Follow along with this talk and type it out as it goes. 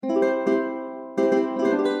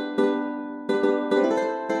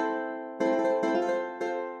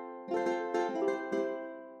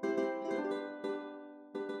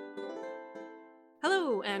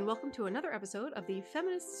to another episode of the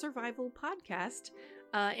Feminist Survival Podcast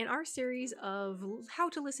in our series of How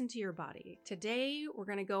to Listen to Your Body. Today, we're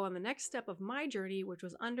going to go on the next step of my journey, which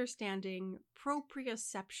was understanding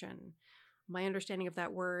proprioception. My understanding of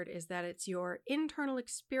that word is that it's your internal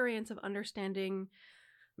experience of understanding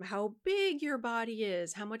how big your body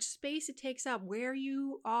is, how much space it takes up, where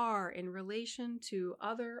you are in relation to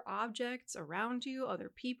other objects around you, other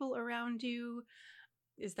people around you.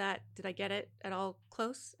 Did I get it at all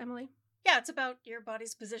close, Emily? Yeah, it's about your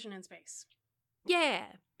body's position in space. Yeah.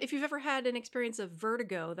 If you've ever had an experience of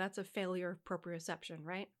vertigo, that's a failure of proprioception,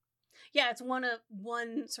 right? Yeah, it's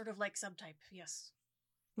one sort of like subtype, yes.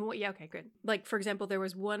 Well, yeah, okay, good. Like, for example, there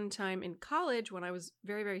was one time in college when I was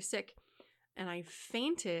very, very sick and I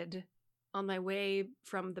fainted on my way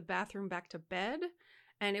from the bathroom back to bed,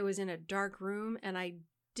 and it was in a dark room, and I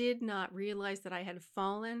did not realize that I had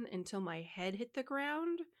fallen until my head hit the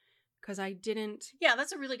ground because I didn't... Yeah,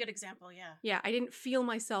 that's a really good example, yeah. Yeah, I didn't feel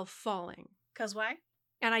myself falling. Because why?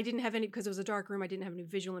 And I didn't have any, because it was a dark room, I didn't have any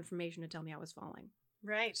visual information to tell me I was falling.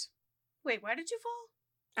 Right. Wait, why did you fall?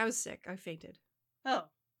 I was sick. I fainted. Oh,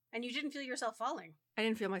 and you didn't feel yourself falling? I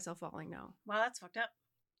didn't feel myself falling, no. Wow, that's fucked up.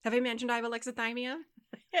 Have I mentioned I have alexithymia?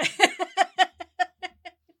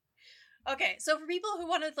 Okay, so for people who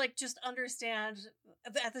want to just understand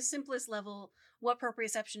at the simplest level what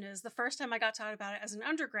proprioception is, the first time I got taught about it as an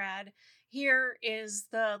undergrad, here is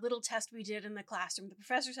the little test we did in the classroom. The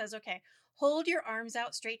professor says, okay, hold your arms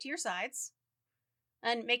out straight to your sides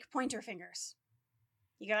and make pointer fingers.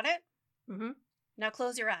 You got it? Mm-hmm. Now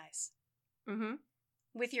close your eyes. Mm-hmm.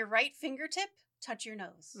 With your right fingertip, touch your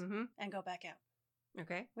nose and go back out.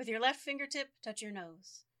 Okay. With your left fingertip, touch your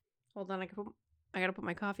nose. Hold on, I gotta put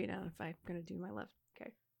my coffee down if I'm gonna do my left.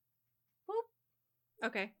 Okay. Boop.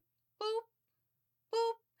 Okay. Boop.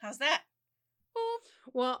 Boop. How's that? Boop.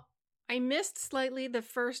 Well, I missed slightly the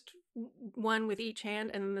first one with each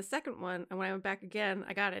hand, and then the second one, and when I went back again,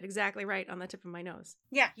 I got it exactly right on the tip of my nose.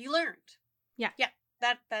 Yeah, you learned. Yeah. Yeah,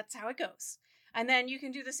 that's how it goes. And then you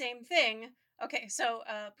can do the same thing. Okay, so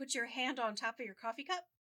put your hand on top of your coffee cup.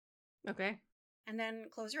 Okay. And then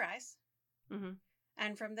close your eyes. Mm-hmm.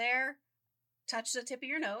 And from there, touch the tip of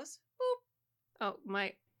your nose. Boop. Oh,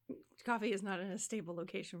 my coffee is not in a stable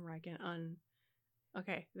location where I can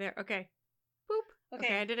Okay, there. Okay. Boop.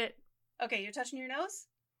 Okay, I did it. Okay, you're touching your nose?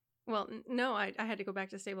 Well, no, I had to go back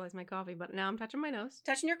to stabilize my coffee, but now I'm touching my nose.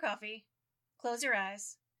 Touching your coffee. Close your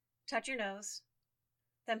eyes. Touch your nose.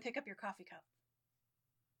 Then pick up your coffee cup.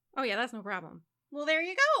 Oh, yeah, that's no problem. Well, there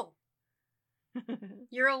you go.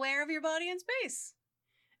 You're aware of your body in space.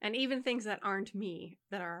 And even things that aren't me,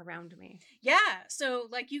 that are around me. Yeah, so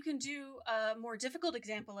you can do a more difficult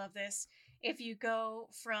example of this if you go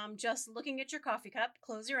from just looking at your coffee cup,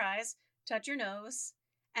 close your eyes, touch your nose,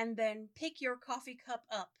 and then pick your coffee cup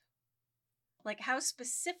up. How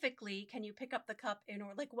specifically can you pick up the cup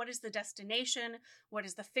what is the destination? What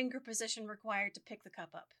is the finger position required to pick the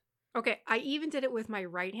cup up? Okay, I even did it with my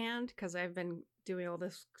right hand because I've been doing all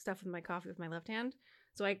this stuff with my coffee with my left hand.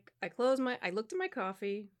 So I looked at my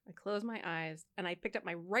coffee, I closed my eyes, and I picked up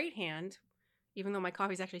my right hand, even though my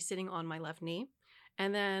coffee's actually sitting on my left knee.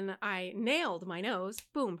 And then I nailed my nose,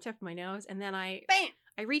 boom, tipped my nose, and then Bam!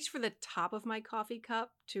 I reached for the top of my coffee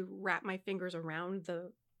cup to wrap my fingers around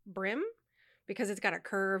the brim because it's got a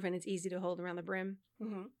curve and it's easy to hold around the brim.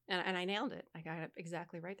 Mm-hmm. And I nailed it. I got it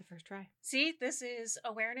exactly right the first try. See, this is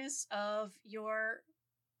awareness of your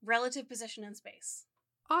relative position in space.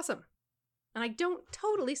 Awesome. And I don't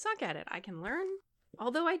totally suck at it. I can learn,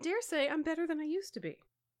 although I dare say I'm better than I used to be.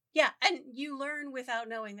 Yeah, and you learn without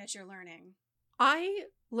knowing that you're learning. I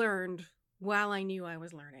learned while I knew I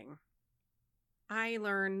was learning. I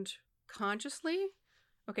learned consciously.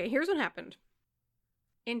 Okay, here's what happened.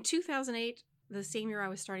 In 2008, the same year I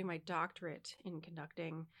was starting my doctorate in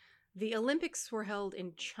conducting, the Olympics were held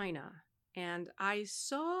in China, and I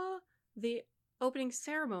saw the opening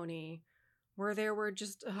ceremony where there were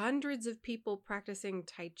just hundreds of people practicing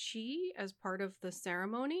Tai Chi as part of the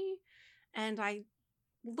ceremony. And I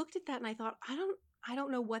looked at that and I thought, I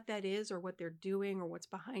don't know what that is or what they're doing or what's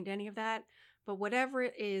behind any of that. But whatever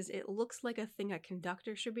it is, it looks like a thing a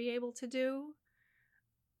conductor should be able to do.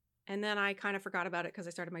 And then I kind of forgot about it because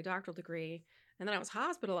I started my doctoral degree. And then I was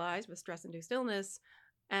hospitalized with stress-induced illness.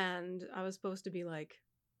 And I was supposed to be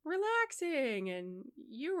relaxing. And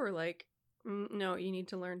you were no, you need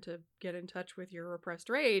to learn to get in touch with your repressed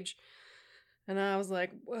rage. And I was like,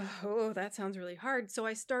 whoa, that sounds really hard. So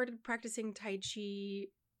I started practicing Tai Chi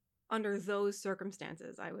under those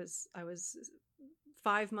circumstances. I was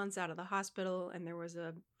 5 months out of the hospital, and there was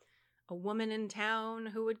a a woman in town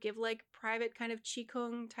who would give like private kind of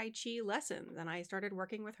Qigong Tai Chi lessons. And I started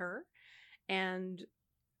working with her and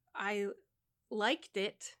I liked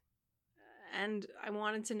it. And I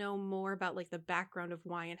wanted to know more about like the background of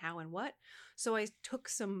why and how and what. So I took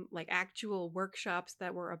some like actual workshops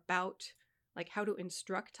that were about like how to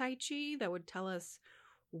instruct Tai Chi that would tell us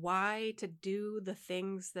why to do the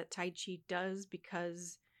things that Tai Chi does,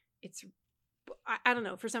 because it's, I don't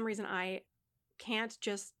know, for some reason I can't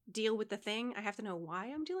just deal with the thing. I have to know why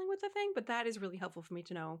I'm dealing with the thing, but that is really helpful for me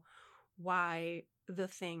to know why the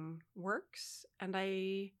thing works. And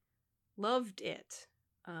I loved it.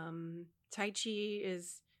 Tai Chi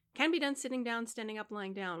can be done sitting down, standing up,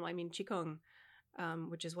 lying down. Well, I mean, Qigong,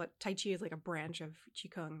 which is what Tai Chi is, like a branch of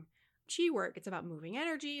Qigong. Qi work, it's about moving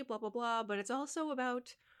energy, blah, blah, blah. But it's also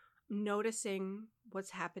about noticing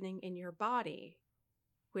what's happening in your body,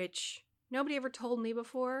 which nobody ever told me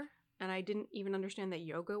before. And I didn't even understand that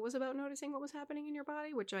yoga was about noticing what was happening in your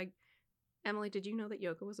body, Emily, did you know that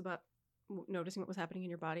yoga was about noticing what was happening in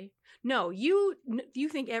your body? No, you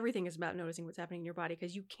think everything is about noticing what's happening in your body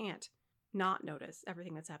because you can't not notice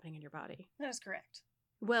everything that's happening in your body. That is correct.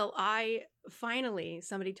 Well,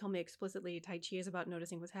 somebody told me explicitly Tai Chi is about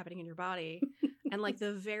noticing what's happening in your body. And like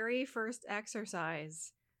the very first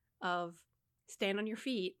exercise of stand on your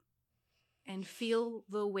feet and feel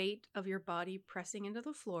the weight of your body pressing into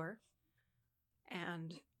the floor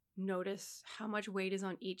and notice how much weight is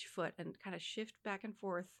on each foot and kind of shift back and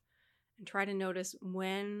forth and try to notice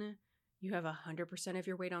when you have 100% of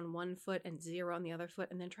your weight on one foot and 0 on the other foot,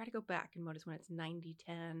 and then try to go back and notice when it's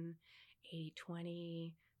 90-10,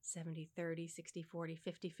 80-20, 70-30, 60-40,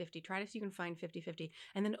 50-50. Try to see if you can find 50-50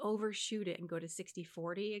 and then overshoot it and go to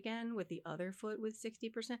 60-40 again with the other foot with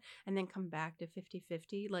 60% and then come back to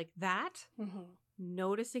 50-50 like that. Mm-hmm.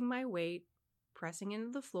 Noticing my weight, pressing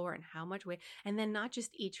into the floor and how much weight, and then not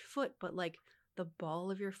just each foot, but like the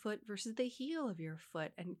ball of your foot versus the heel of your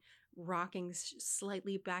foot and rocking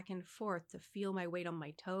slightly back and forth to feel my weight on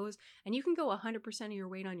my toes. And you can go 100% of your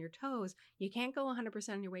weight on your toes. You can't go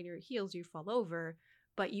 100% of your weight on your heels, you fall over,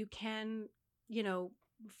 but you can,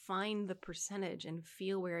 find the percentage and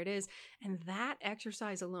feel where it is. And that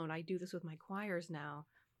exercise alone, I do this with my choirs now,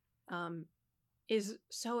 is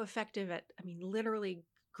so effective at, literally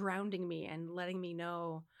grounding me and letting me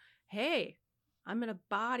know, hey, I'm in a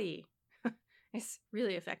body. It's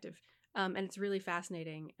really effective. And it's really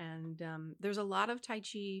fascinating. And there's a lot of Tai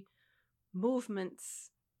Chi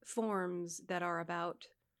movements, forms that are about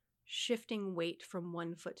shifting weight from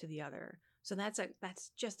one foot to the other. So that's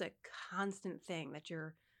just a constant thing that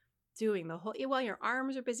you're doing the whole, while your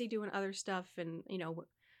arms are busy doing other stuff. And,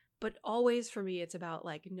 but always for me, it's about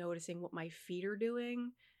like noticing what my feet are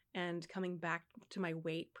doing and coming back to my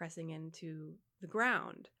weight pressing into the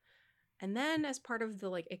ground. And then as part of the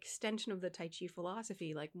like extension of the Tai Chi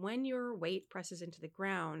philosophy, like when your weight presses into the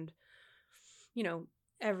ground,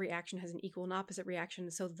 every action has an equal and opposite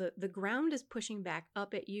reaction. So the ground is pushing back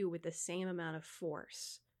up at you with the same amount of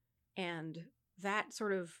force. And that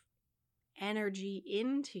sort of energy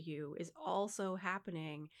into you is also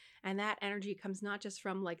happening. And that energy comes not just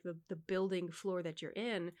from like the building floor that you're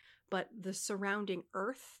in, but the surrounding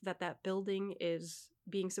earth that building is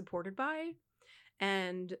being supported by.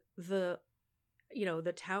 And the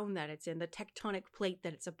town that it's in, the tectonic plate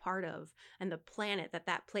that it's a part of, and the planet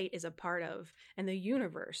that plate is a part of, and the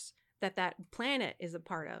universe that planet is a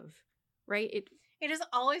part of, right? It is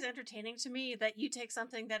always entertaining to me that you take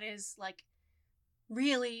something that is like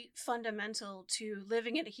really fundamental to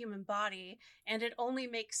living in a human body, and it only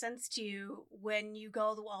makes sense to you when you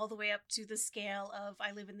go all the way up to the scale of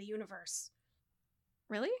I live in the universe.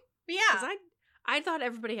 Really? But yeah. 'Cause I thought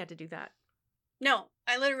everybody had to do that. No,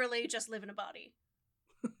 I literally just live in a body.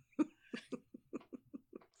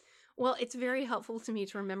 Well, it's very helpful to me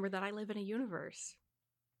to remember that I live in a universe.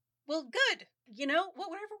 Well, good.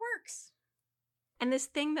 Whatever works. And this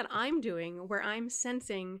thing that I'm doing where I'm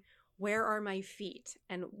sensing where are my feet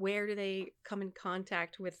and where do they come in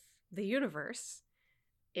contact with the universe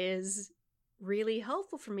is really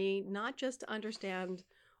helpful for me, not just to understand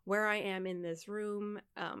where I am in this room,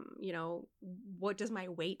 what does my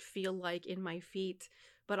weight feel like in my feet,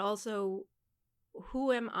 but also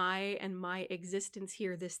who am I and my existence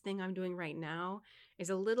here. This thing I'm doing right now is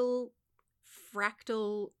a little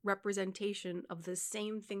fractal representation of the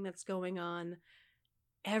same thing that's going on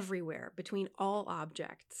everywhere between all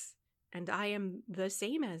objects. And I am the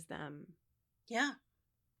same as them. Yeah.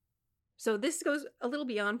 So this goes a little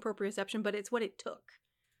beyond proprioception, but it's what it took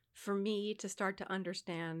for me to start to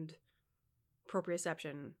understand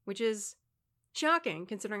proprioception, which is shocking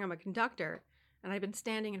considering I'm a conductor and I've been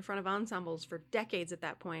standing in front of ensembles for decades at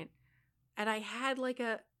that point. And I had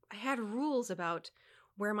I had rules about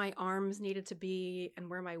where my arms needed to be and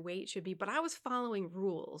where my weight should be, but I was following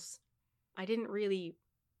rules. I didn't really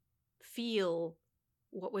feel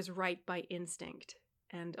what was right by instinct.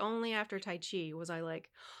 And only after Tai Chi was I like,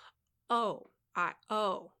 oh,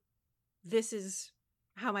 this is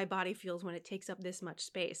how my body feels when it takes up this much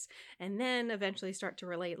space. And then eventually start to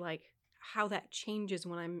relate like how that changes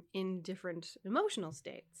when I'm in different emotional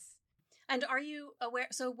states. And are you aware?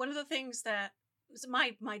 So one of the things that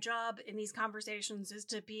my job in these conversations is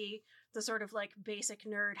to be the sort of like basic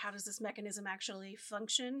nerd. How does this mechanism actually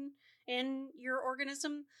function in your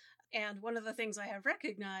organism? And one of the things I have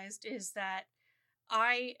recognized is that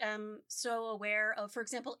I am so aware of, for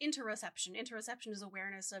example, interoception. Interoception is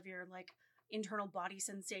awareness of your like internal body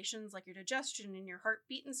sensations, like your digestion and your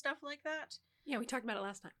heartbeat and stuff like that. Yeah, we talked about it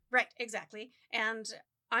last time. Right, exactly. And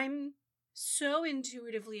I'm so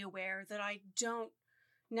intuitively aware that I don't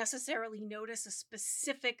necessarily notice a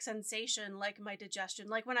specific sensation like my digestion.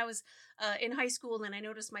 Like when I was in high school and I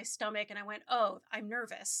noticed my stomach and I went, oh, I'm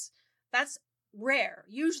nervous. That's rare.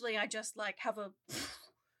 Usually I just like have a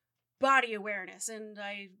body awareness and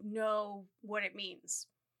I know what it means.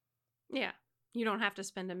 Yeah. You don't have to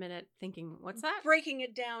spend a minute thinking, what's that? Breaking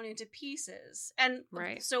it down into pieces. And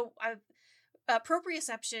right. So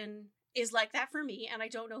proprioception is like that for me, and I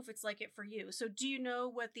don't know if it's like it for you. So do you know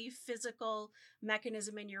what the physical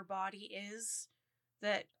mechanism in your body is?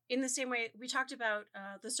 That in the same way we talked about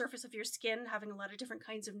the surface of your skin having a lot of different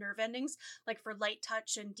kinds of nerve endings, like for light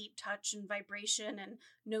touch and deep touch and vibration and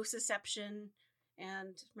nociception,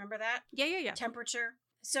 and remember that? Yeah. Temperature.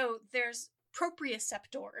 So there's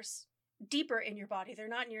proprioceptors deeper in your body. They're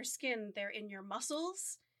not in your skin, they're in your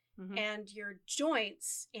muscles and your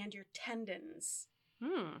joints and your tendons.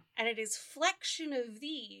 And it is flexion of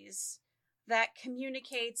these that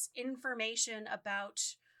communicates information about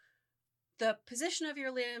the position of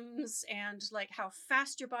your limbs and like how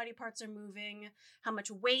fast your body parts are moving, how much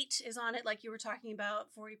weight is on it, like you were talking about,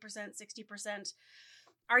 40%, 60%.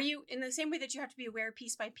 Are you, in the same way that you have to be aware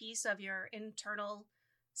piece by piece of your internal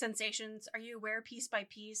sensations, are you aware piece by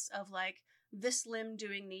piece of like this limb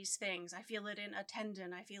doing these things? I feel it in a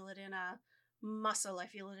tendon, I feel it in a muscle, I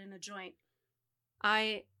feel it in a joint.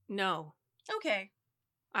 No. Okay.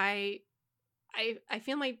 I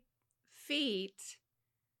feel my feet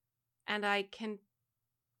and I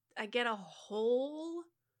get a whole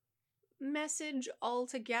message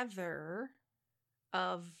altogether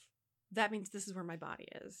of that means this is where my body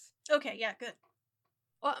is. Okay, yeah, good.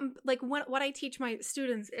 Well, like what I teach my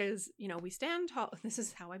students is, we stand tall. This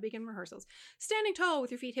is how I begin rehearsals. Standing tall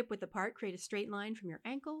with your feet hip width apart, create a straight line from your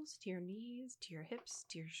ankles to your knees, to your hips,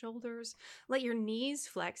 to your shoulders. Let your knees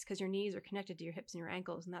flex because your knees are connected to your hips and your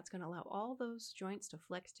ankles, and that's going to allow all those joints to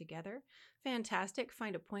flex together. Fantastic.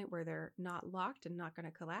 Find a point where they're not locked and not going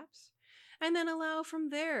to collapse. And then allow from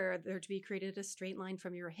there to be created a straight line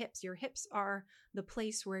from your hips. Your hips are the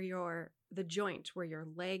place where the joint where your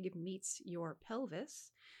leg meets your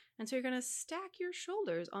pelvis. And so you're going to stack your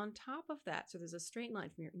shoulders on top of that. So there's a straight line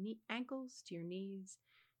from your ankles to your knees,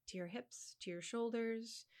 to your hips, to your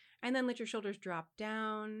shoulders. And then let your shoulders drop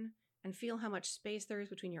down and feel how much space there is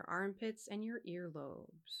between your armpits and your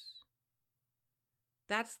earlobes.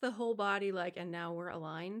 That's the whole body, like, and now we're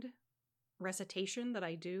aligned recitation that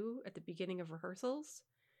I do at the beginning of rehearsals.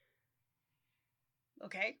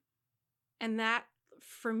 Okay. And that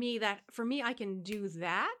for me I can do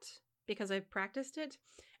that because I've practiced it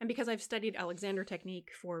and because I've studied Alexander technique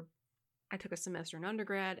I took a semester in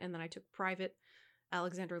undergrad and then I took private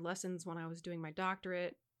Alexander lessons when I was doing my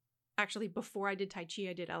doctorate. Actually, before I did Tai Chi,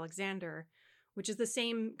 I did Alexander, which is the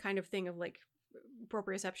same kind of thing of like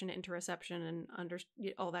proprioception, interoception, and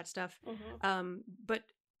all that stuff. But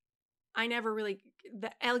I never really,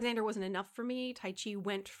 the Alexander wasn't enough for me. Tai Chi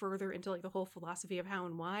went further into like the whole philosophy of how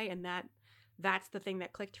and why, and that's the thing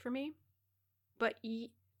that clicked for me. But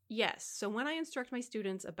yes, so when I instruct my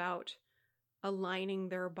students about aligning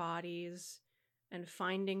their bodies and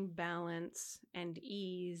finding balance and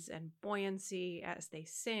ease and buoyancy as they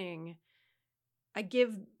sing, I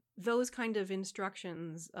give those kind of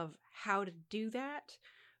instructions of how to do that.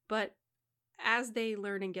 But as they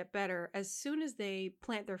learn and get better, as soon as they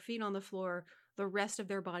plant their feet on the floor, the rest of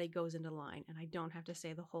their body goes into line, and I don't have to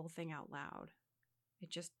say the whole thing out loud.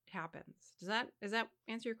 It just happens. Does that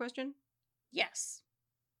answer your question? Yes.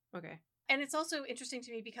 Okay. And it's also interesting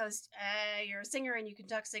to me because you're a singer and you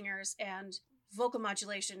conduct singers, and vocal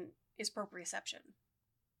modulation is proprioception.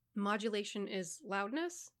 Modulation is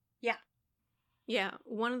loudness? Yeah. Yeah.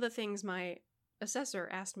 One of the things my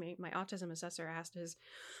autism assessor asked is,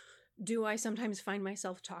 Do I sometimes find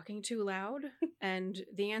myself talking too loud? And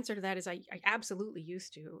the answer to that is I absolutely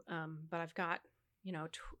used to. But I've got,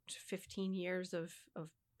 15 years of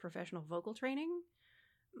professional vocal training,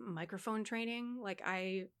 microphone training. Like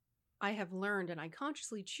I have learned and I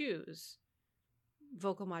consciously choose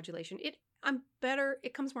vocal modulation. I'm better.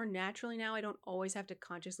 It comes more naturally now. I don't always have to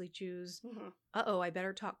consciously choose, I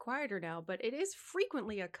better talk quieter now. But it is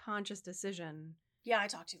frequently a conscious decision. Yeah, I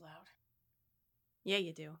talk too loud. Yeah,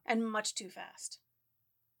 you do. And much too fast.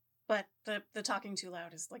 But the talking too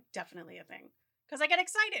loud is like definitely a thing. Because I get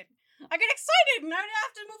excited. And I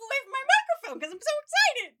have to move away from my microphone because I'm so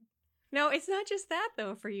excited. No, it's not just that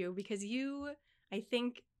though for you, because I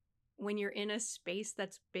think when you're in a space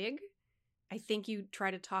that's big, I think you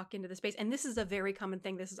try to talk into the space. And this is a very common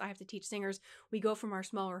thing. I have to teach singers. We go from our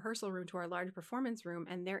small rehearsal room to our large performance room,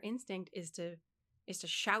 and their instinct is to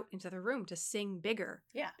shout into the room, to sing bigger.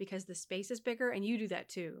 Yeah. Because the space is bigger, and you do that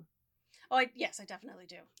too. Oh, yes, I definitely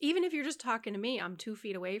do. Even if you're just talking to me, I'm 2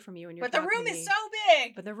 feet away from you and you're talking to me. But the room is so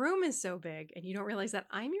big! But the room is so big, and you don't realize that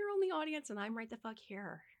I'm your only audience and I'm right the fuck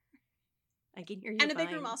here. I can hear you And a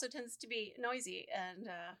big room also tends to be noisy and...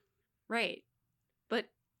 Right. But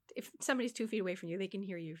if somebody's 2 feet away from you, they can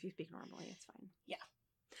hear you if you speak normally. It's fine. Yeah.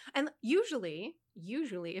 And usually,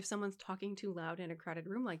 if someone's talking too loud in a crowded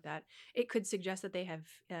room like that, it could suggest that they have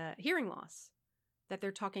hearing loss, that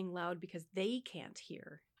they're talking loud because they can't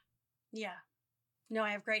hear. Yeah. No,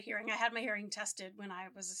 I have great hearing. I had my hearing tested when I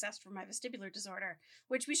was assessed for my vestibular disorder,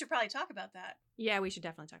 which we should probably talk about that. Yeah, we should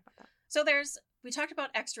definitely talk about that. So we talked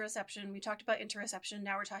about exteroception, we talked about interoception,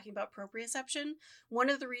 now we're talking about proprioception. One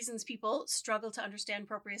of the reasons people struggle to understand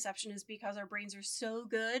proprioception is because our brains are so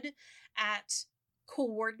good at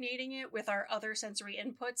coordinating it with our other sensory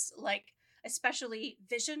inputs, like especially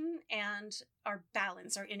vision and our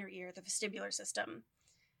balance, our inner ear, the vestibular system.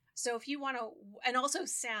 So if you want to, and also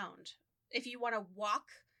sound, if you want to walk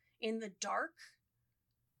in the dark,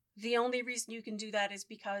 the only reason you can do that is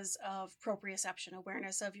because of proprioception,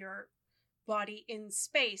 awareness of your body in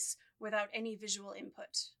space without any visual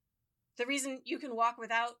input. The reason you can walk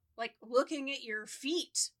without, like, looking at your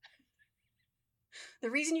feet,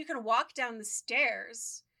 the reason you can walk down the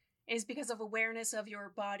stairs is because of awareness of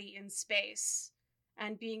your body in space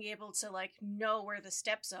and being able to, like, know where the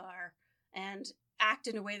steps are and act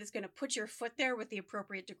in a way that's going to put your foot there with the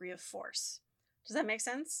appropriate degree of force. Does that make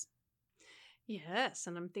sense? Yes,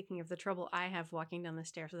 and I'm thinking of the trouble I have walking down the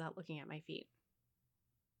stairs without looking at my feet.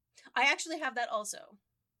 I actually have that also.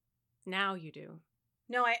 Now you do.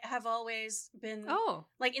 No, I have always been... Oh.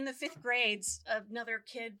 Like, in the 5th grades, another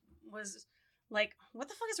kid was like, what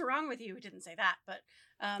the fuck is wrong with you? He didn't say that, but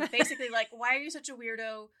basically, like, why are you such a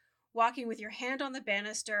weirdo walking with your hand on the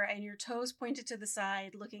banister and your toes pointed to the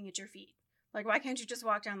side looking at your feet? Like, why can't you just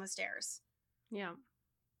walk down the stairs? Yeah.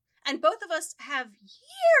 And both of us have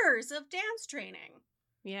years of dance training.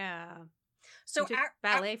 Yeah. So we took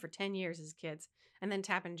ballet for 10 years as kids, and then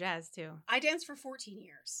tap and jazz too. I danced for 14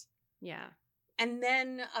 years. Yeah. And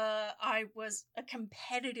then I was a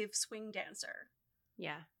competitive swing dancer.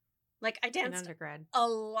 Yeah. Like, I danced in undergrad a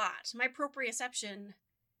lot. My proprioception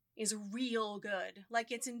is real good.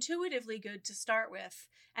 Like, it's intuitively good to start with.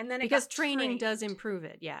 And then because training does improve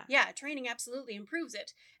it. Yeah. Yeah, training absolutely improves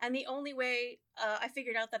it. And the only way I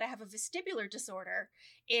figured out that I have a vestibular disorder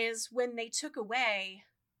is when they took away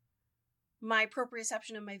my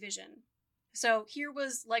proprioception and my vision. So here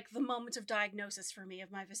was like the moment of diagnosis for me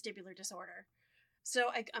of my vestibular disorder.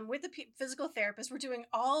 So I'm with the physical therapist. We're doing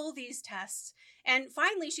all these tests. And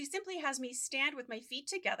finally, she simply has me stand with my feet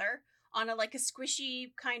together on a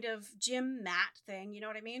squishy kind of gym mat thing. You know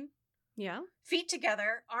what I mean? Yeah. Feet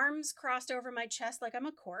together, arms crossed over my chest like I'm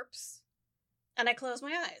a corpse. And I close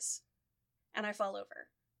my eyes. And I fall over.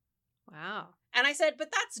 Wow. And I said,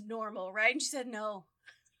 but that's normal, right? And she said, no.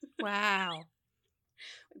 Wow.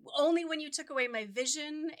 Only when you took away my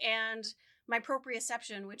vision and my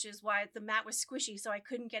proprioception, which is why the mat was squishy, so I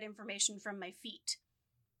couldn't get information from my feet.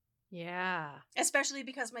 Yeah. Especially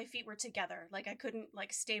because my feet were together. Like, I couldn't,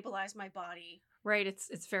 stabilize my body. Right.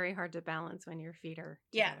 It's very hard to balance when your feet are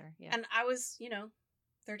together. Yeah. And I was,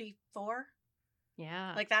 34.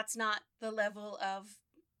 Yeah. Like, that's not the level of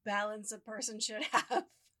balance a person should have.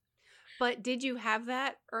 But did you have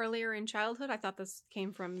that earlier in childhood? I thought this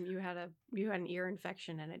came from you had an ear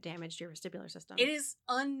infection and it damaged your vestibular system. It is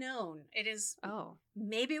unknown. It is. Oh.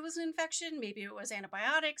 Maybe it was an infection. Maybe it was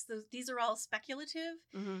antibiotics. These are all speculative.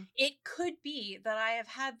 Mm-hmm. It could be that I have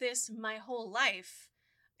had this my whole life,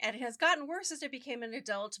 and it has gotten worse as I became an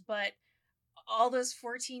adult. But all those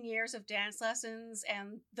 14 years of dance lessons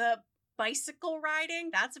and the bicycle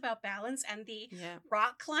riding, that's about balance, and the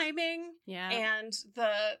rock climbing, and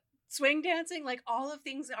the swing dancing, like all of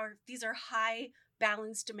these are high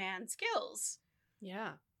balance demand skills.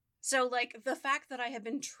 Yeah. So like the fact that I have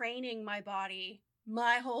been training my body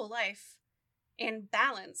my whole life in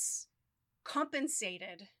balance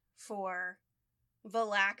compensated for the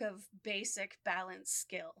lack of basic balance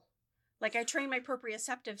skill. Like I trained my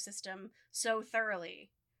proprioceptive system so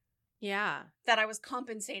thoroughly Yeah. that I was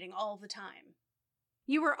compensating all the time.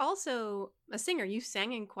 You were also a singer. You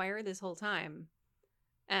sang in choir this whole time.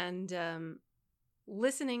 And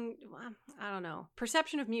listening, well, I don't know.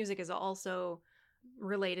 Perception of music is also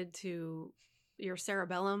related to your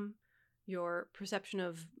cerebellum, your perception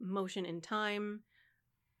of motion in time.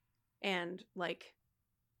 And like,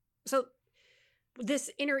 so this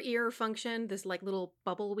inner ear function, this like little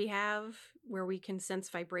bubble we have where we can sense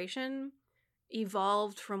vibration,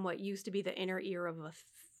 evolved from what used to be the inner ear of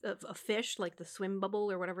a fish, like the swim bubble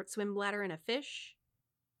or whatever, swim bladder in a fish.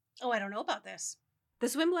 Oh, I don't know about this. The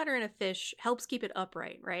swim bladder in a fish helps keep it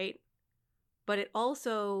upright, right? But it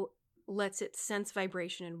also lets it sense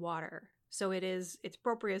vibration in water. So it's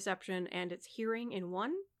proprioception and it's hearing in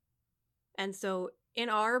one. And so in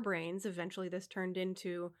our brains, eventually this turned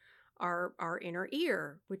into our inner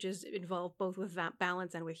ear, which is involved both with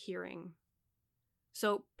balance and with hearing.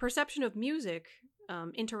 So perception of music,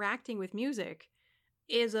 interacting with music,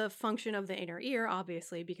 is a function of the inner ear,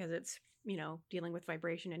 obviously, because it's, dealing with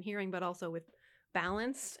vibration and hearing, but also with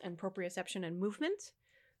balance and proprioception and movement.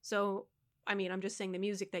 So, I mean, I'm just saying the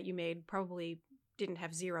music that you made probably didn't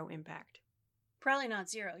have zero impact. Probably not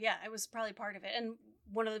zero. Yeah, it was probably part of it. And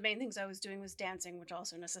one of the main things I was doing was dancing, which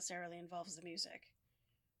also necessarily involves the music.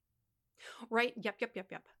 Right. Yep.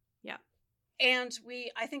 Yeah. And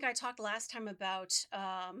I think I talked last time about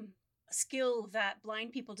a skill that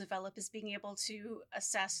blind people develop is being able to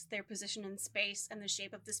assess their position in space and the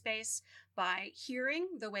shape of the space by hearing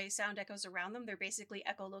the way sound echoes around them. They're basically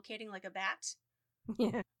echolocating like a bat.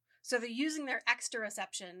 Yeah. So they're using their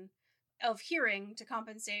exteroception of hearing to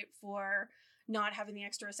compensate for not having the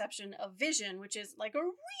exteroception of vision, which is like a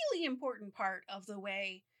really important part of the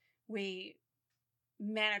way we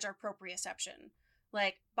manage our proprioception.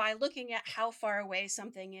 Like by looking at how far away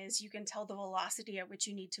something is, you can tell the velocity at which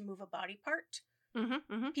you need to move a body part.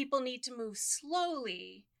 People need to move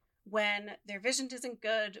slowly when their vision isn't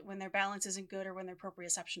good, when their balance isn't good, or when their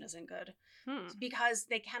proprioception isn't good, because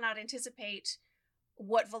they cannot anticipate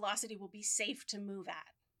what velocity will be safe to move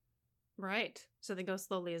at. Right. So they go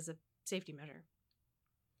slowly as a safety measure.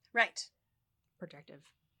 Right. Protective.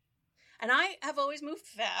 And I have always moved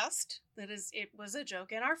fast. It was a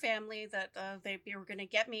joke in our family that they were going to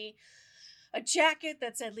get me a jacket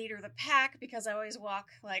that said leader of the pack because I always walk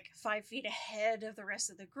like 5 feet ahead of the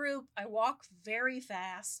rest of the group. I walk very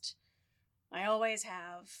fast. I always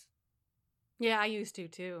have. Yeah, I used to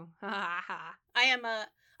too.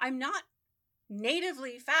 I'm not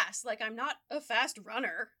natively fast. Like I'm not a fast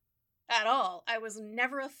runner at all. I was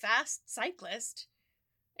never a fast cyclist.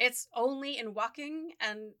 It's only in walking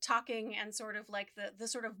and talking and sort of like the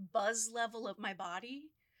sort of buzz level of my body.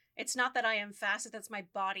 It's not that I am fast, it's that my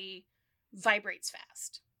body vibrates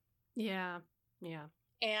fast. Yeah.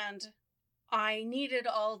 And I needed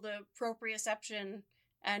all the proprioception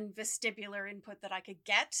and vestibular input that I could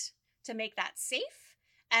get to make that safe.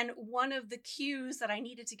 And one of the cues that I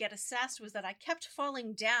needed to get assessed was that I kept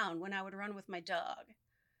falling down when I would run with my dog.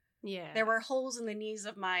 Yeah. There were holes in the knees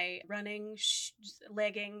of my running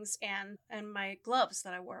leggings and my gloves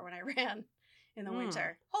that I wore when I ran in the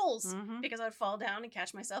winter. Holes, because I would fall down and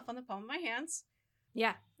catch myself on the palm of my hands.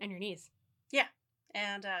 Yeah, and your knees. Yeah,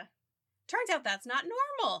 and turns out that's not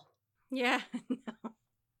normal. Yeah, no.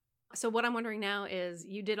 So what I'm wondering now is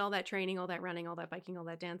you did all that training, all that running, all that biking, all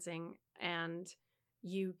that dancing, and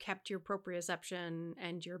you kept your proprioception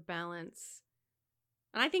and your balance.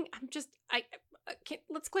 And I think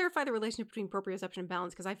let's clarify the relationship between proprioception and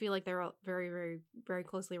balance, because I feel like they're all very, very, very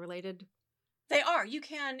closely related. They are. You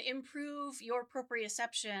can improve your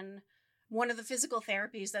proprioception. One of the physical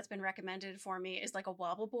therapies that's been recommended for me is like a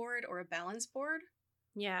wobble board or a balance board.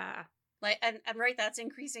 Yeah. Like, and right, that's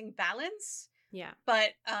increasing balance. Yeah. But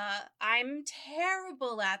I'm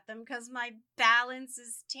terrible at them because my balance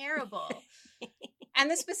is terrible.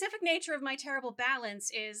 And the specific nature of my terrible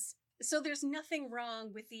balance is, so there's nothing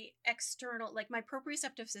wrong with the external, like my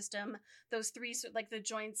proprioceptive system, those three, like the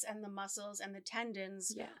joints and the muscles and the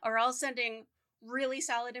tendons are all sending really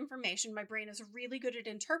solid information. My brain is really good at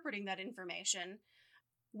interpreting that information.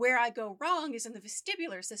 Where I go wrong is in the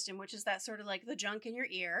vestibular system, which is that sort of like the junk in your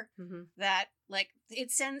ear that like it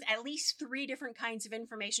sends at least 3 different kinds of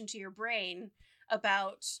information to your brain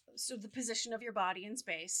about the position of your body in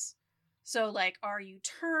space. So like, are you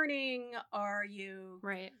turning? Are you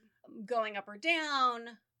going up or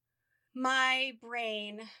down. My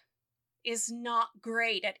brain is not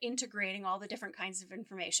great at integrating all the different kinds of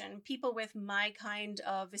information. People with my kind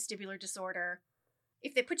of vestibular disorder,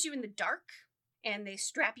 if they put you in the dark and they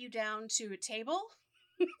strap you down to a table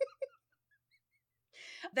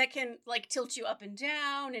that can like tilt you up and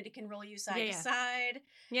down and it can roll you side to side.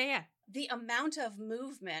 Yeah. The amount of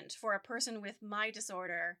movement for a person with my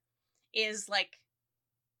disorder is like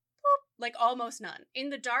almost none.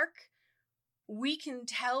 In the dark, we can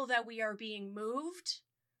tell that we are being moved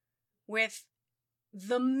with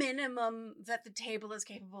the minimum that the table is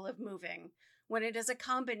capable of moving, when it is a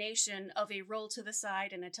combination of a roll to the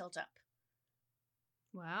side and a tilt up.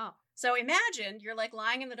 Wow. So imagine you're like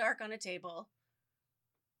lying in the dark on a table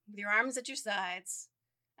with your arms at your sides,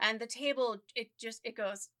 and the table, it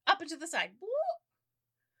goes up and to the side.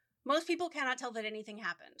 Most people cannot tell that anything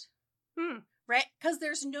happened. Right? Because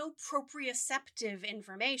there's no proprioceptive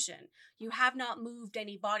information. You have not moved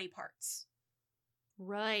any body parts.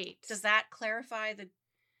 Right. Does that clarify the...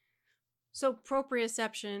 So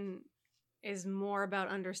proprioception is more about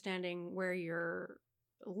understanding where your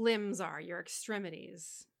limbs are, your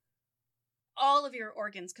extremities. All of your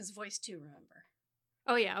organs, because voice too, remember.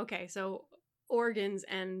 Oh yeah, okay. So organs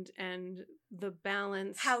and the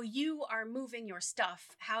balance. How you are moving your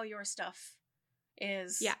stuff, how your stuff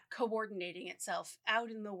is coordinating itself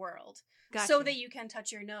out in the world. Gotcha. So that you can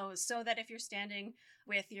touch your nose, so that if you're standing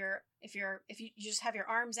with if you just have your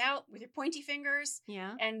arms out with your pointy fingers,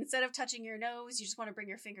 and instead of touching your nose, you just want to bring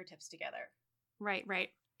your fingertips together. Right.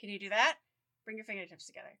 Can you do that? Bring your fingertips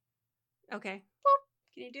together. Okay.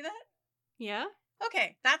 Boop. Can you do that? Yeah.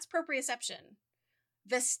 Okay, that's proprioception.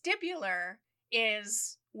 Vestibular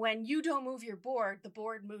is when you don't move your board, the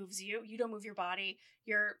board moves you. You don't move your body.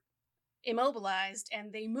 You're immobilized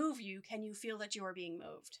and they move you. Can you feel that you are being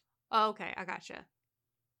moved? Oh, okay, I gotcha.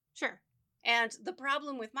 Sure. And the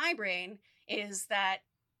problem with my brain is that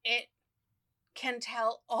it can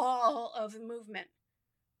tell all of the movement.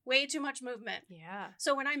 Way too much movement. Yeah.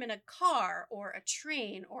 So when I'm in a car or a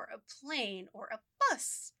train or a plane or a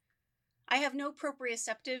bus, I have no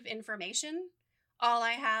proprioceptive information. All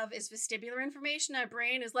I have is vestibular information. My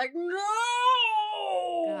brain is like, no!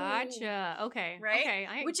 Gotcha. Okay. Right? Okay.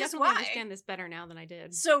 I Which definitely is why, understand this better now than I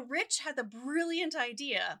did. So Rich had the brilliant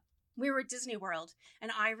idea. We were at Disney World,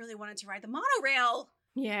 and I really wanted to ride the monorail.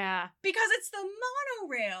 Yeah. Because it's the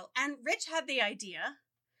monorail. And Rich had the idea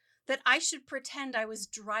that I should pretend I was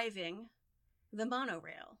driving the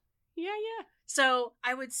monorail. Yeah. So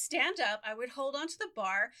I would stand up, I would hold onto the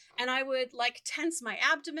bar, and I would like tense my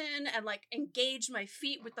abdomen and like engage my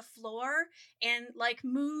feet with the floor and like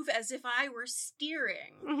move as if I were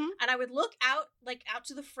steering. Mm-hmm. And I would look out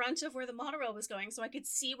to the front of where the monorail was going so I could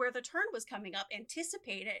see where the turn was coming up,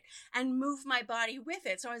 anticipate it, and move my body with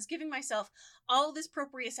it. So I was giving myself all this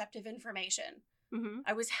proprioceptive information. Mm-hmm.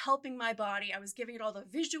 I was helping my body. I was giving it all the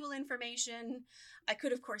visual information. I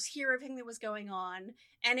could, of course, hear everything that was going on,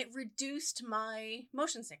 and it reduced my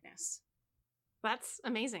motion sickness. That's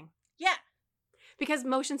amazing. Yeah. Because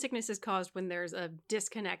motion sickness is caused when there's a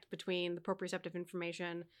disconnect between the proprioceptive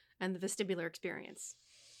information and the vestibular experience.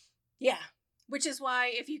 Yeah. Which is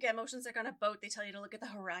why if you get motion sick on a boat, they tell you to look at the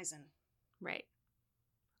horizon. Right.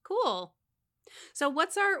 Cool. So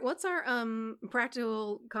what's our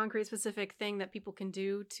practical, concrete, specific thing that people can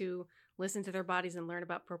do to listen to their bodies and learn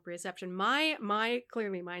about proprioception?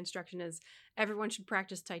 My instruction is everyone should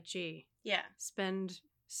practice Tai Chi. Yeah.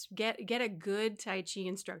 Get a good Tai Chi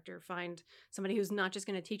instructor. Find somebody who's not just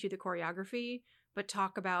going to teach you the choreography, but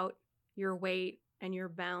talk about your weight and your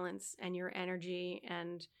balance and your energy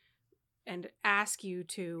and ask you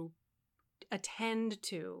to attend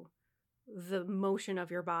to the motion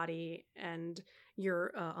of your body and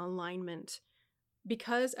your alignment.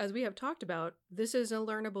 Because as we have talked about, this is a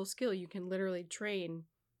learnable skill. You can literally train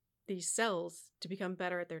these cells to become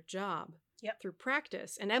better at their job through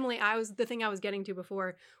practice. And Emily, the thing I was getting to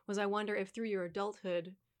before was I wonder if through your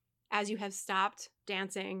adulthood, as you have stopped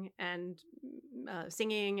dancing and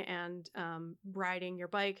singing and riding your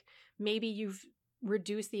bike, maybe you've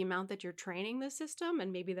reduced the amount that you're training the system,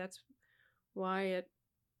 and maybe that's why it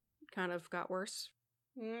kind of got worse.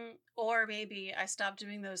 Or maybe I stopped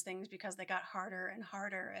doing those things because they got harder and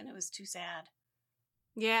harder and it was too sad.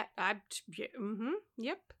 Yeah,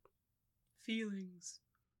 yep. Feelings.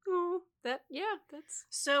 Oh, that's...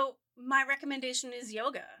 So my recommendation is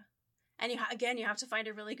yoga. And you have to find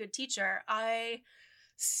a really good teacher. I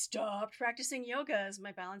stopped practicing yoga as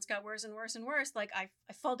my balance got worse and worse and worse. Like I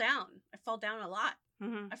fall down. I fall down a lot.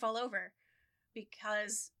 Mm-hmm. I fall over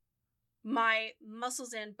because my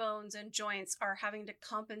muscles and bones and joints are having to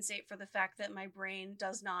compensate for the fact that my brain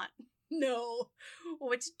does not know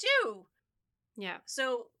what to do. Yeah.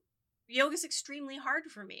 So yoga is extremely hard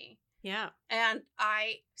for me. Yeah. And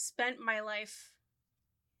I spent my life,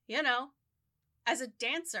 you know, as a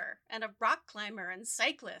dancer and a rock climber and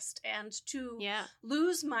cyclist, and to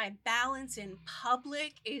lose my balance in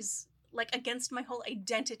public is like against my whole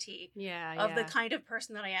identity of the kind of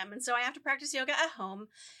person that I am. And so I have to practice yoga at home.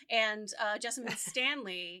 And Jessamine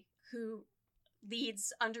Stanley, who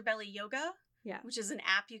leads Underbelly Yoga, which is an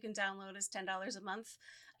app you can download, is $10 a month,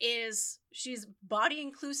 she's body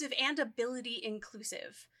inclusive and ability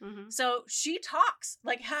inclusive. Mm-hmm. So she talks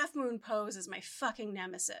like Half Moon Pose is my fucking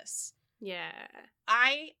nemesis. Yeah.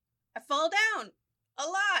 I fall down a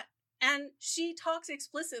lot. And she talks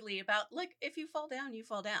explicitly about, like, if you fall down, you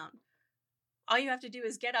fall down. All you have to do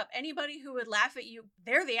is get up. Anybody who would laugh at you,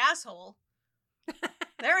 they're the asshole.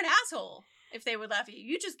 They're an asshole if they would laugh at you.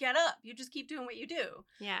 You just get up. You just keep doing what you do.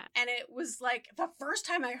 Yeah. And it was like the first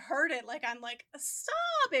time I heard it, like I'm like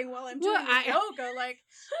sobbing while I'm doing yoga. Like,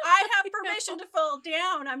 I have permission to fall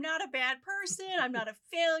down. I'm not a bad person. I'm not a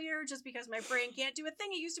failure just because my brain can't do a thing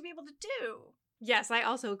it used to be able to do. Yes, I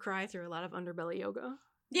also cry through a lot of underbelly yoga.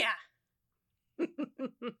 Yeah.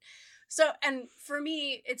 So, and for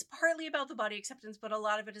me, it's partly about the body acceptance, but a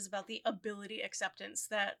lot of it is about the ability acceptance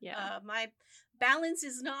that my balance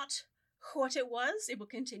is not what it was. It will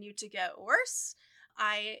continue to get worse.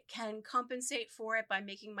 I can compensate for it by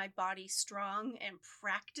making my body strong and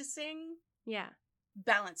practicing. Yeah.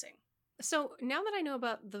 Balancing. So now that I know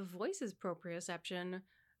about the voice's proprioception,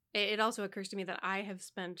 it also occurs to me that I have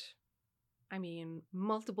spent,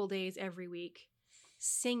 multiple days every week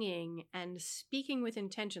singing and speaking with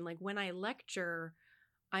intention. Like when I lecture,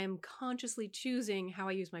 I am consciously choosing how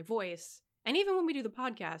I use my voice. And even when we do the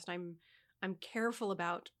podcast, I'm careful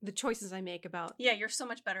about the choices I make about... Yeah, you're so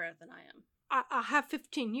much better at it than I am. I have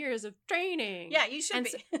 15 years of training. Yeah, you should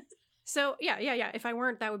be. So yeah. If I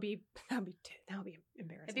weren't, that would be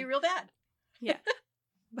embarrassing. It'd be real bad. Yeah.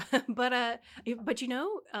 But you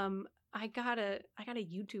know, I got a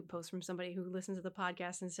YouTube post from somebody who listens to the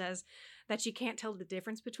podcast and says that she can't tell the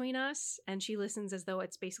difference between us, and she listens as though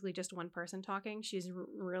it's basically just one person talking. She's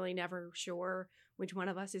really never sure which one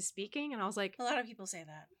of us is speaking, and I was like, a lot of people say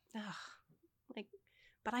that. Ugh,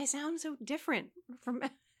 but I sound so different from.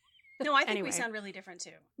 No, I think we sound really different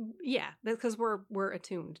too. Yeah, because we're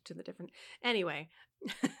attuned to the different. Anyway.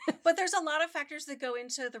 But there's a lot of factors that go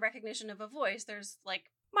into the recognition of a voice. There's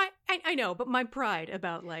like I know, but my pride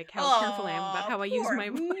about like how careful I am about how I use my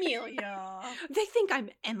voice. Amelia. They think I'm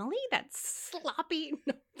Emily. That's sloppy.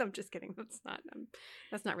 No, I'm just kidding.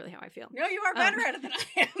 That's not really how I feel. No, you are better at it than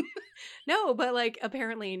I am. No, but like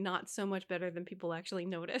apparently not so much better than people actually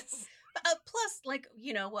notice. Plus, like,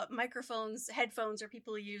 you know, what microphones, headphones are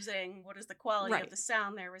people using? What is the quality of the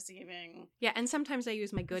sound they're receiving? Yeah, and sometimes I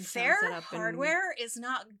use my good sound setup. Their hardware is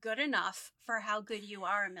not good enough for how good you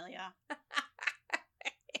are, Amelia.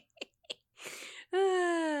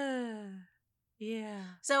 Yeah.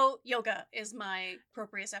 So yoga is my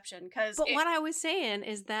proprioception because. But what I was saying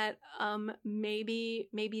is that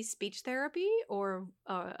maybe speech therapy or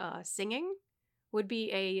singing would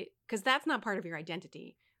be because that's not part of your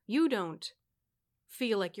identity. You don't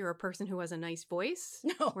feel like you're a person who has a nice voice.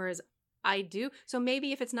 No. Whereas I do. So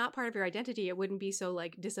maybe if it's not part of your identity, it wouldn't be so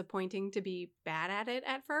like disappointing to be bad at it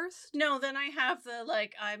at first. No, then I have the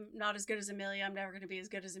like, I'm not as good as Amelia. I'm never going to be as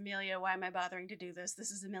good as Amelia. Why am I bothering to do this?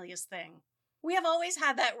 This is Amelia's thing. We have always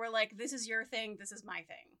had that where like, this is your thing. This is my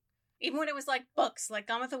thing. Even when it was like books, like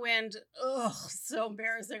Gone with the Wind. Ugh, so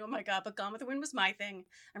embarrassing. Oh my God. But Gone with the Wind was my thing.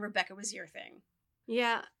 And Rebecca was your thing.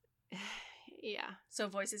 Yeah. Yeah. So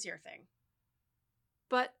voice is your thing.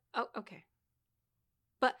 But, okay.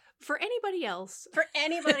 But for anybody else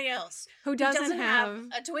who doesn't have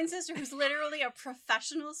a twin sister who's literally a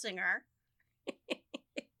professional singer.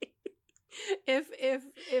 if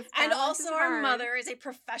and also our mother is a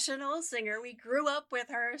professional singer. We grew up with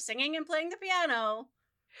her singing and playing the piano.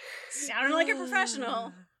 Sounding like a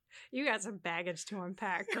professional. You got some baggage to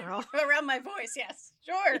unpack, girl. Around my voice, yes.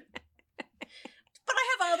 Sure. But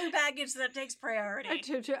I have other baggage that takes priority. I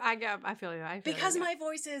feel you. Because my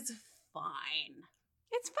voice is fine.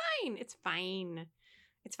 It's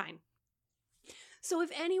fine. So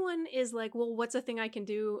if anyone is like, well, what's a thing I can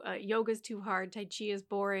do? Yoga's too hard. Tai Chi is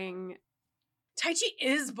boring. Tai Chi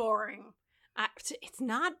is boring. It's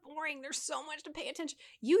not boring. There's so much to pay attention.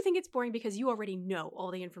 You think it's boring because you already know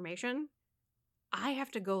all the information. I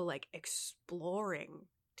have to go like exploring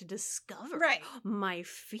to discover my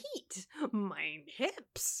feet, my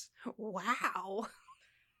hips. Wow.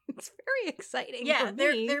 It's very exciting Yeah, for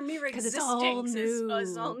me. their mere 'cause it's existence all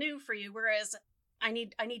is all new. new for you. Whereas I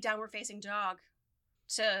need downward facing dog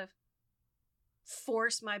to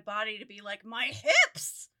force my body to be like, my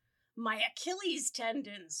hips, my Achilles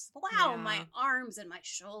tendons, wow, my Yeah. arms and my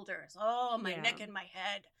shoulders, oh, my Yeah. neck and my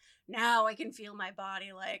head. Now I can feel my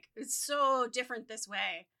body. Like, it's so different this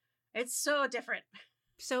way. It's so different.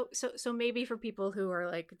 So maybe for people who are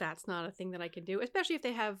like, that's not a thing that I can do, especially if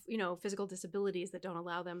they have, you know, physical disabilities that don't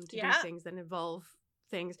allow them to do Yeah. things that involve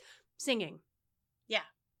things. Singing. Yeah.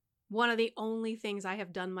 One of the only things I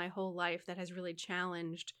have done my whole life that has really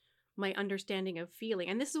challenged my understanding of feeling.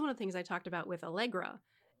 And this is one of the things I talked about with Allegra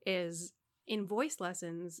is in voice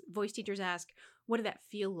lessons, voice teachers ask, what did that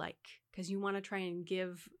feel like? Because you want to try and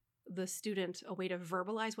give the student a way to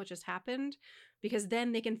verbalize what just happened, because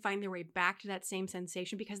then they can find their way back to that same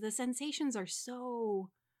sensation, because the sensations are so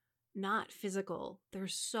not physical. They're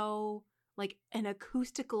so like an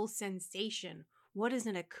acoustical sensation. What is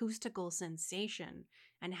an acoustical sensation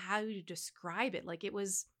and how do you describe it? Like it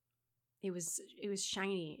was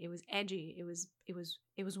shiny, it was edgy,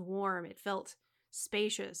 it was warm, it felt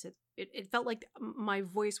spacious. It felt like my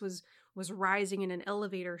voice was rising in an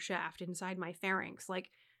elevator shaft inside my pharynx.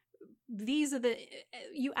 Like these are the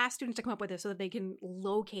you ask students to come up with this so that they can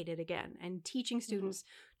locate it again, and teaching students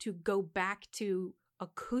to go back to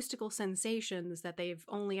acoustical sensations that they've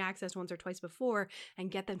only accessed once or twice before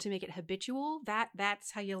and get them to make it habitual.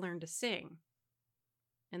 That's how you learn to sing.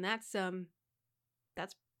 And that's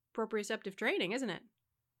proprioceptive training, isn't it?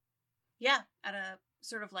 Yeah, at a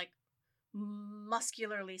sort of like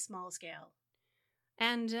muscularly small scale.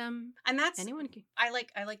 And that's anyone can. I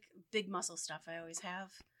like big muscle stuff. I always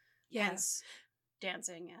have. Yes. And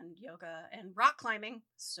dancing and yoga and rock climbing.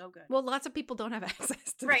 So good. Well, lots of people don't have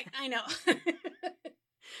access to right, that. I know.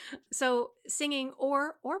 So singing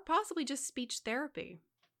or possibly just speech therapy.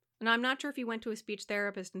 And I'm not sure if you went to a speech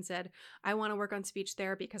therapist and said, I want to work on speech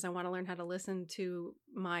therapy because I want to learn how to listen to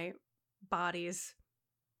my body's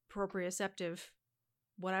proprioceptive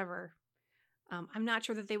whatever. I'm not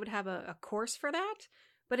sure that they would have a course for that.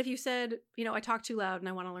 But if you said, you know, I talk too loud and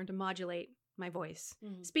I want to learn to modulate my voice,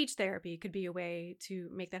 speech therapy could be a way to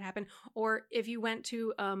make that happen. Or if you went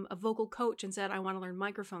to a vocal coach and said, I want to learn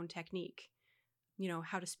microphone technique, you know,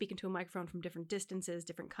 how to speak into a microphone from different distances,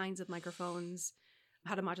 different kinds of microphones,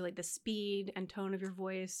 how to modulate the speed and tone of your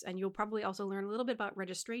voice. And you'll probably also learn a little bit about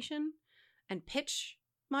registration and pitch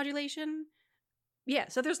modulation. Yeah,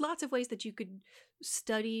 so there's lots of ways that you could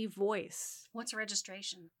study voice. What's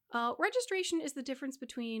registration? Registration is the difference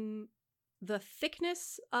between the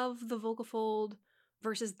thickness of the vocal fold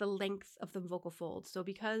versus the length of the vocal fold. So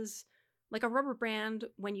because, like a rubber band,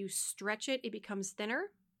 when you stretch it, it becomes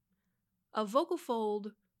thinner. A vocal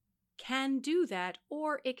fold can do that,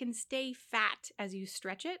 or it can stay fat as you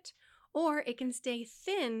stretch it, or it can stay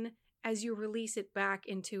thin as you release it back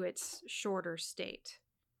into its shorter state.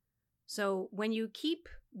 So when you keep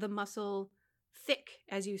the muscle thick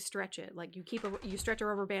as you stretch it, like you stretch a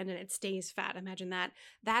rubber band and it stays fat, imagine that.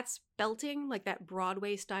 That's belting, like that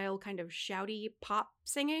Broadway style kind of shouty pop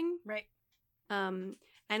singing. Right.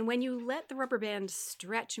 And when you let the rubber band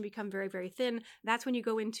stretch and become very, very thin, that's when you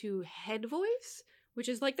go into head voice, which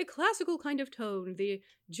is like the classical kind of tone, the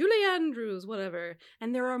Julie Andrews, whatever.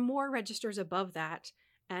 And there are more registers above that.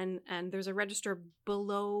 And there's a register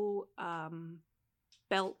below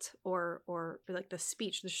belt or like the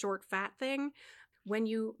speech, the short fat thing. When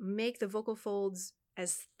you make the vocal folds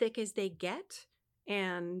as thick as they get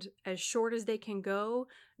and as short as they can go,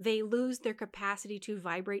 they lose their capacity to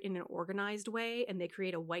vibrate in an organized way, and they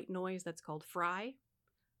create a white noise that's called fry.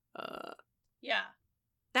 Yeah.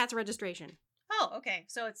 That's registration. Oh, okay.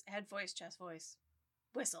 So it's head voice, chest voice,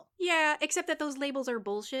 whistle. Yeah, except that those labels are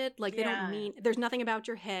bullshit. Like, they don't mean... There's nothing about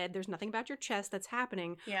your head. There's nothing about your chest that's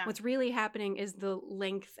happening. Yeah. What's really happening is the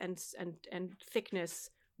length and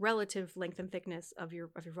thickness, relative length and thickness of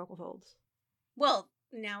your vocal folds. Well,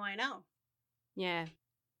 now I know. Yeah.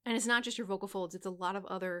 And it's not just your vocal folds. It's a lot of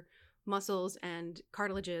other muscles and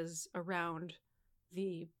cartilages around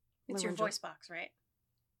the... It's your voice box, right?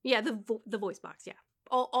 Yeah, the voice box, yeah.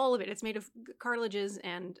 All of it. It's made of cartilages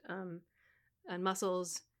and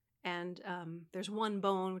muscles. And there's one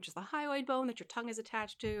bone, which is the hyoid bone that your tongue is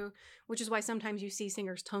attached to, which is why sometimes you see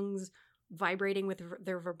singers' tongues vibrating with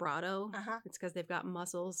their vibrato. Uh-huh. It's because they've got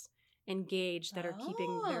muscles engaged that are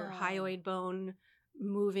keeping their hyoid bone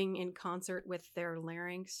moving in concert with their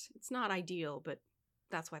larynx. It's not ideal, but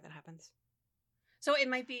that's why that happens. So it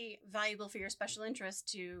might be valuable for your special interest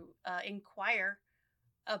to inquire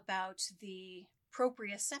about the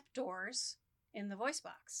proprioceptors in the voice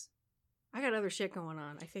box. I got other shit going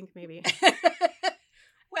on, I think, maybe.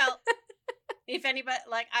 Well, If anybody,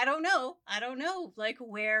 like, I don't know, like,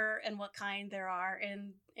 where and what kind there are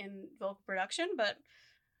in vocal production, but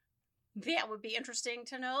that would be interesting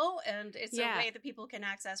to know, and it's a way that people can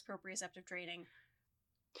access proprioceptive training.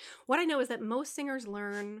 What I know is that most singers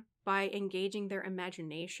learn by engaging their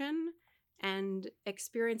imagination and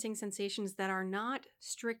experiencing sensations that are not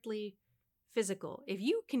strictly physical. If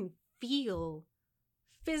you can feel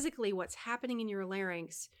physically what's happening in your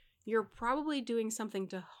larynx, you're probably doing something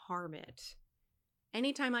to harm it.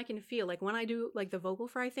 Anytime I can feel, like when I do like the vocal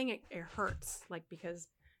fry thing, it hurts, like because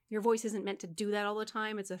your voice isn't meant to do that all the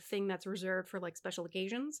time. It's a thing that's reserved for like special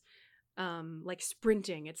occasions. Like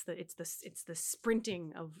sprinting, it's the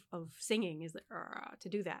sprinting of singing is to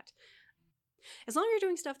do that. As long as you're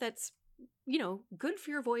doing stuff that's, you know, good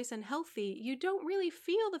for your voice and healthy, you don't really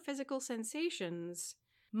feel the physical sensations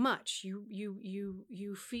much.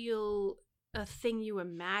 You feel a thing you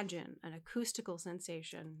imagine, an acoustical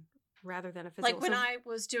sensation rather than a physical. Like when I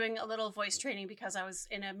was doing a little voice training because I was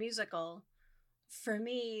in a musical, for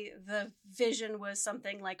me, the vision was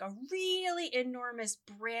something like a really enormous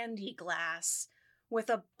brandy glass with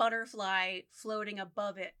a butterfly floating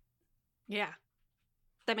above it. Yeah.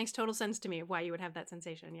 That makes total sense to me why you would have that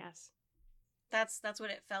sensation, yes. That's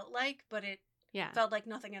what it felt like, but it felt like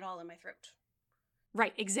nothing at all in my throat.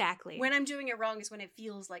 Right, exactly. When I'm doing it wrong is when it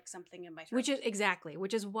feels like something in my throat.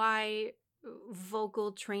 Which is why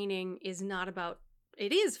vocal training is not about,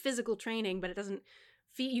 it is physical training, but it doesn't,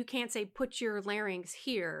 you can't say put your larynx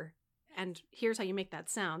here and here's how you make that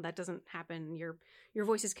sound. That doesn't happen. Your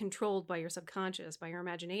voice is controlled by your subconscious, by your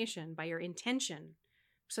imagination, by your intention.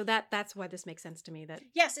 So that's why this makes sense to me. That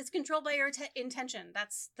yes, it's controlled by your intention.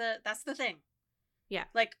 That's the thing. Yeah.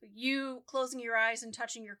 Like you closing your eyes and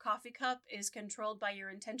touching your coffee cup is controlled by your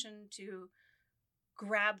intention to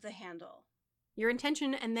grab the handle. Your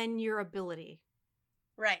intention and then your ability.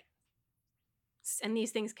 Right. And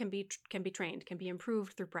these things can be trained, can be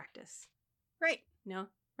improved through practice. Right. No?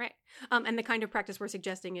 Right. And the kind of practice we're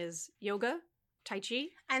suggesting is yoga, Tai Chi,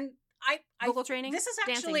 and vocal training. This is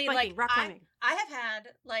actually dancing, biking, like rock climbing. I have had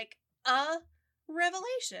like a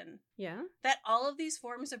revelation. Yeah. That all of these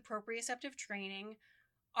forms of proprioceptive training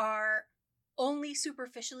are only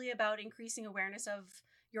superficially about increasing awareness of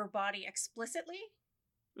your body explicitly.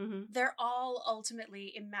 Mm-hmm. They're all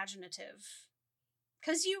ultimately imaginative.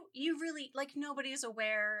 Because you really, like, nobody is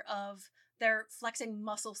aware of their flexing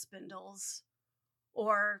muscle spindles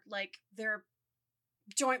or, like, their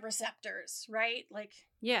joint receptors, right? Like,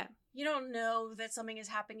 yeah. You don't know that something is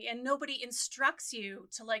happening, and nobody instructs you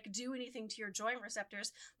to, like, do anything to your joint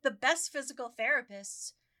receptors. The best physical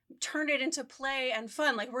therapists turn it into play and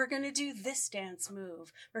fun. Like, we're going to do this dance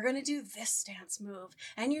move. We're going to do this dance move.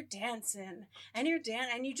 And you're dancing. And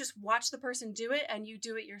and you just watch the person do it, and you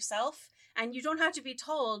do it yourself. And you don't have to be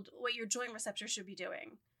told what your joint receptors should be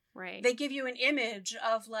doing. Right. They give you an image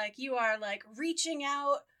of, like, you are, like, reaching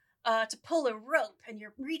out to pull a rope, and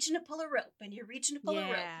you're reaching to pull a rope, and you're reaching to pull a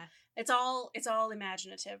rope. It's all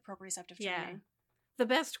imaginative proprioceptive training. Yeah. The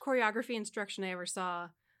best choreography instruction I ever saw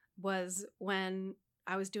was when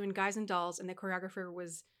I was doing Guys and Dolls, and the choreographer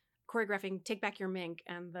was choreographing Take Back Your Mink,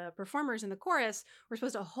 and the performers in the chorus were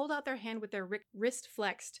supposed to hold out their hand with their wrist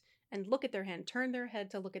flexed and look at their hand, turn their head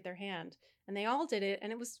to look at their hand. And they all did it, and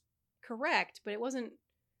it was correct, but it wasn't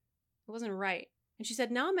right. And she said,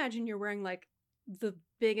 now imagine you're wearing like the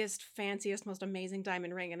biggest, fanciest, most amazing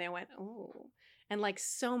diamond ring. And they went, oh. And like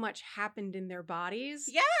so much happened in their bodies.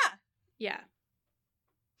 Yeah. Yeah.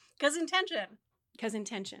 Because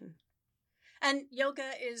intention. And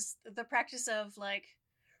yoga is the practice of like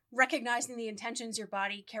recognizing the intentions your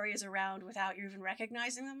body carries around without you even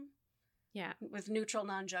recognizing them. Yeah. With neutral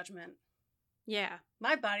non-judgment. Yeah.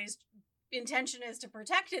 My body's intention is to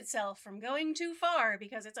protect itself from going too far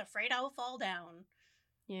because it's afraid I'll fall down.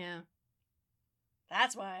 Yeah.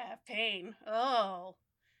 That's why I have pain. Oh.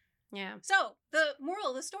 Yeah. So, the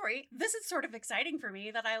moral of the story, this is sort of exciting for me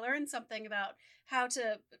that I learned something about how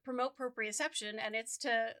to promote proprioception, and it's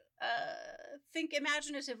to think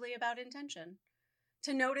imaginatively about intention.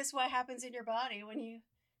 To notice what happens in your body when you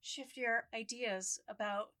shift your ideas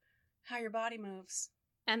about how your body moves.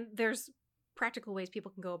 And there's practical ways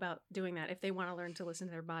people can go about doing that if they want to learn to listen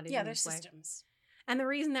to their bodies. Yeah, there's systems. And the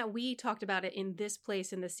reason that we talked about it in this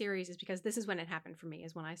place in the series is because this is when it happened for me,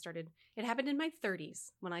 is when I started. It happened in my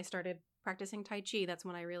 30s when I started practicing Tai Chi. That's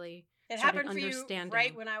when I really started understanding. It happened for you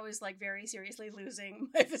right when I was like very seriously losing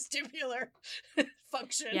my vestibular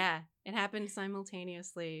function. Yeah, it happened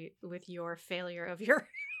simultaneously with your failure of your...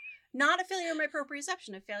 Not a failure of my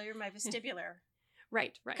proprioception, a failure of my vestibular.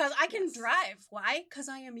 Right. Because I can drive. Why? Because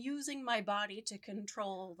I am using my body to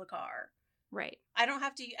control the car. Right. I don't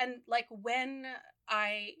have to, and like when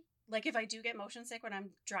I, like if I do get motion sick when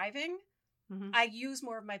I'm driving, Mm-hmm. I use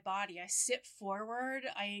more of my body. I sit forward,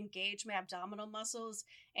 I engage my abdominal muscles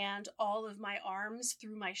and all of my arms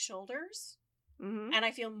through my shoulders, Mm-hmm. and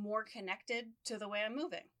I feel more connected to the way I'm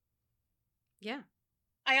moving. Yeah.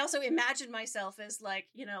 I also imagine myself as like,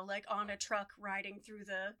 you know, like on a truck riding through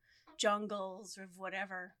the jungles or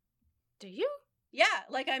whatever. Do you? Yeah,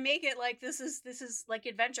 like I make it like this is like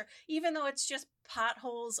adventure. Even though it's just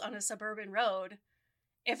potholes on a suburban road,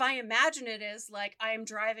 if I imagine it as like I am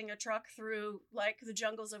driving a truck through like the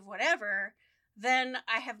jungles of whatever, then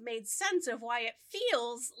I have made sense of why it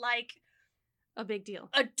feels like A big deal.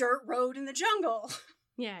 a dirt road in the jungle.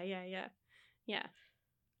 Yeah.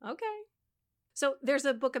 Okay. So there's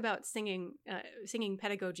a book about singing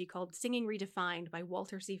pedagogy called Singing Redefined by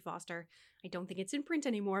Walter C. Foster. I don't think it's in print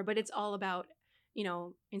anymore, but it's all about, you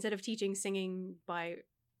know, instead of teaching singing by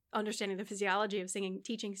understanding the physiology of singing,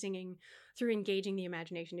 teaching singing through engaging the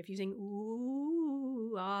imagination. If you sing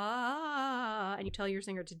ooh, ah, and you tell your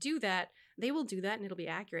singer to do that, they will do that and it'll be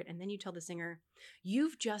accurate. And then you tell the singer,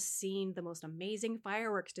 you've just seen the most amazing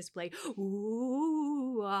fireworks display.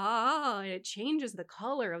 Ooh, ah, and it changes the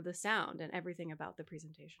color of the sound and everything about the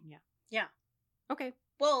presentation. Yeah. Yeah. Okay.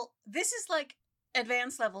 Well, this is like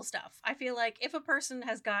advanced level stuff. I feel like if a person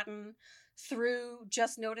has gotten through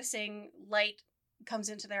just noticing light comes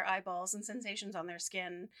into their eyeballs and sensations on their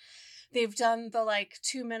skin, they've done the like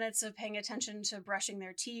 2 minutes of paying attention to brushing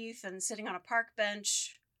their teeth and sitting on a park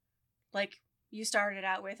bench, like you started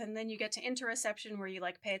out with, and then you get to interoception where you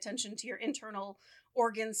like pay attention to your internal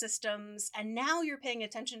organ systems, and now you're paying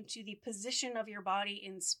attention to the position of your body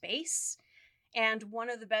in space. And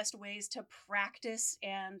one of the best ways to practice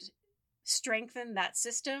and strengthen that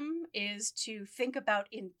system is to think about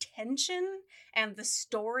intention and the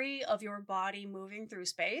story of your body moving through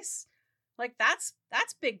space. Like that's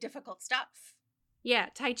big difficult stuff. Yeah,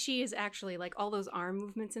 Tai Chi is actually like all those arm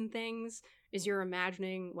movements and things is you're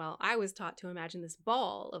imagining, well, I was taught to imagine this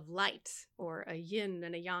ball of light or a yin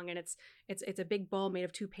and a yang, and it's a big ball made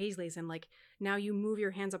of two paisleys, and like now you move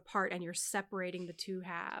your hands apart and you're separating the two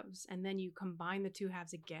halves, and then you combine the two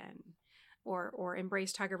halves again. Or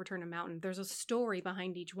Embrace Tiger, Return to Mountain. There's a story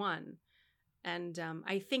behind each one. And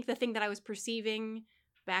I think the thing that I was perceiving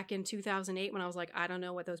back in 2008 when I was like, I don't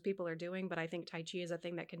know what those people are doing, but I think Tai Chi is a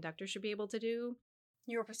thing that conductors should be able to do.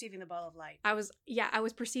 You were perceiving the ball of light. I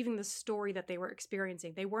was perceiving the story that they were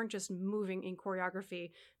experiencing. They weren't just moving in choreography.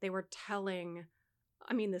 They were telling,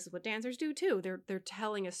 I mean, this is what dancers do too. They're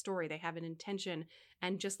telling a story. They have an intention.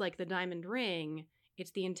 And just like the diamond ring,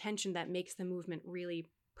 it's the intention that makes the movement really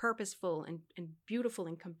purposeful and beautiful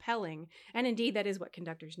and compelling. And indeed, that is what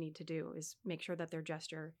conductors need to do, is make sure that their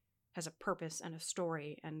gesture has a purpose and a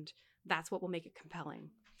story, and that's what will make it compelling.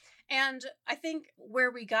 And I think where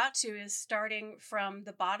we got to is starting from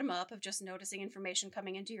the bottom up of just noticing information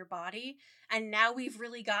coming into your body. And now we've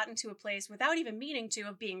really gotten to a place, without even meaning to,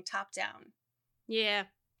 of being top down. Yeah.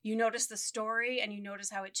 You notice the story and you notice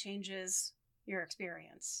how it changes your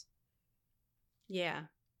experience. Yeah.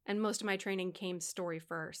 And most of my training came story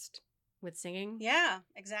first with singing. Yeah,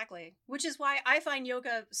 exactly. Which is why I find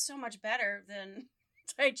yoga so much better than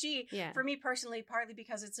Tai Chi. Yeah. For me personally, partly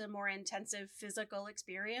because it's a more intensive physical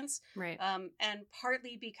experience. Right. And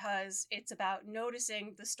partly because it's about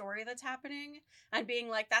noticing the story that's happening and being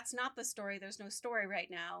like, that's not the story. There's no story right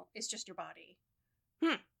now. It's just your body.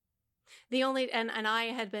 The only, and I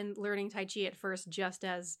had been learning Tai Chi at first just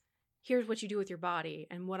as, here's what you do with your body.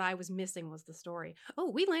 And what I was missing was the story. Oh,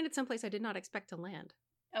 we landed someplace I did not expect to land.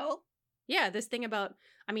 Oh? Yeah, this thing about,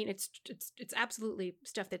 I mean, it's absolutely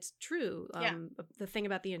stuff that's true. The thing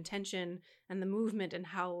about the intention and the movement and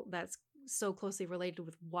how that's so closely related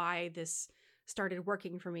with why this started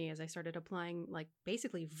working for me as I started applying like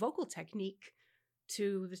basically vocal technique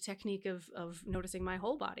to the technique of noticing my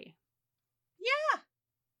whole body. Yeah.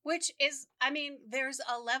 Which is, I mean, there's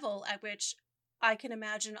a level at which I can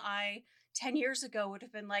imagine 10 years ago would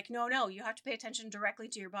have been like, no, you have to pay attention directly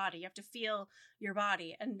to your body. You have to feel your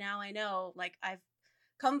body. And now I know, like, I've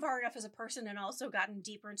come far enough as a person and also gotten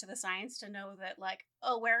deeper into the science to know that, like,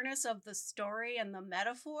 awareness of the story and the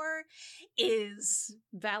metaphor is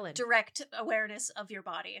valid. Direct awareness of your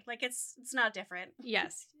body. Like, it's not different.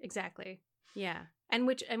 Yes, exactly. Yeah. And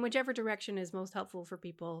whichever direction is most helpful for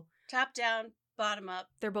people. Top down, bottom up.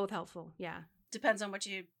 They're both helpful. Yeah. Depends on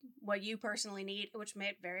what you personally need, which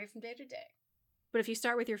may vary from day to day. But if you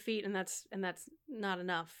start with your feet and that's not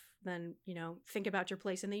enough, then, think about your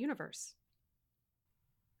place in the universe.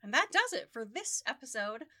 And that does it for this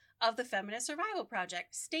episode of the Feminist Survival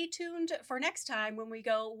Project. Stay tuned for next time when we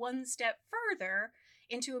go one step further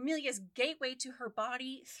into Amelia's gateway to her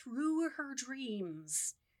body through her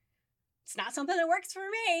dreams. It's not something that works for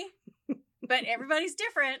me, but everybody's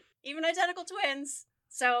different, even identical twins.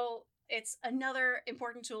 So it's another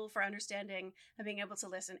important tool for understanding and being able to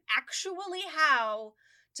listen. Actually, how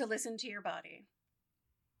to listen to your body.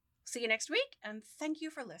 See you next week, and thank you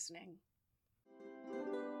for listening.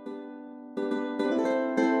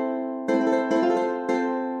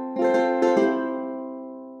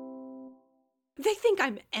 They think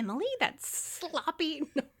I'm Emily? That's sloppy.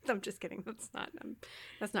 No, I'm just kidding. That's not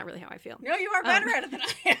really how I feel. No, you are better at it than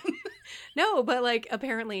I am. No, but like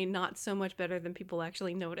apparently not so much better than people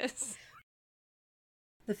actually notice.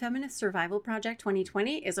 The Feminist Survival Project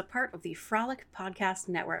 2020 is a part of the Frolic Podcast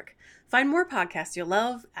Network. Find more podcasts you'll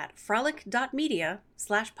love at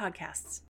frolic.media/podcasts.